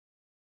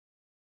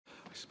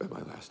I spent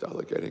my last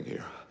dollar getting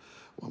here.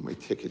 One-way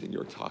ticket, and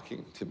you're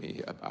talking to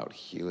me about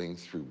healing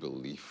through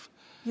belief.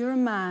 You're a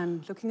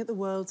man looking at the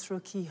world through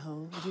a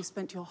keyhole, and you've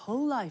spent your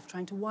whole life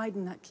trying to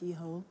widen that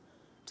keyhole,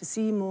 to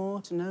see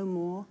more, to know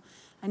more.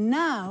 And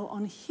now,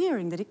 on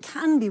hearing that it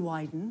can be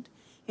widened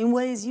in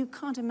ways you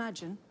can't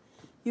imagine,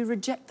 you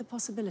reject the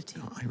possibility.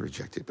 No, I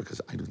reject it because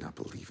I do not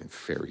believe in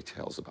fairy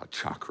tales about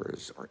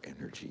chakras or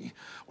energy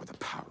or the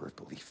power of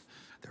belief.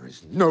 There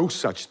is no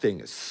such thing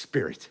as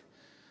spirit.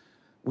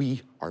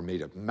 We are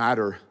made of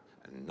matter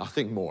and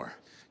nothing more.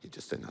 You're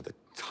just another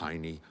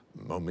tiny,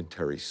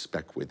 momentary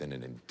speck within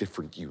an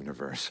indifferent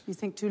universe. You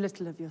think too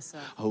little of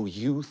yourself. Oh,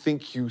 you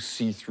think you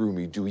see through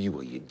me, do you?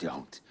 Well, you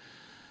don't.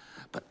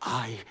 But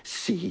I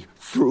see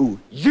through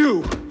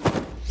you!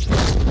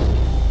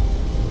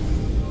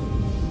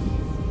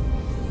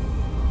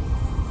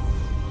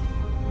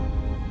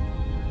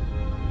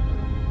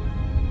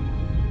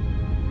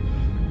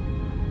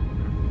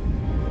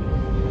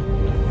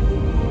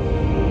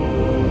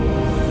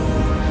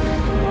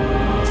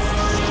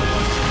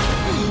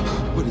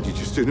 What did you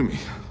just do to me?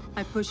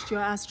 I pushed your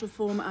astral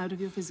form out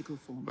of your physical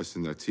form. What's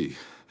in that tea?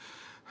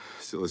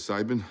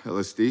 Psilocybin?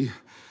 LSD?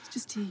 It's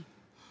just tea.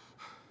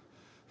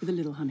 With a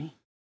little honey.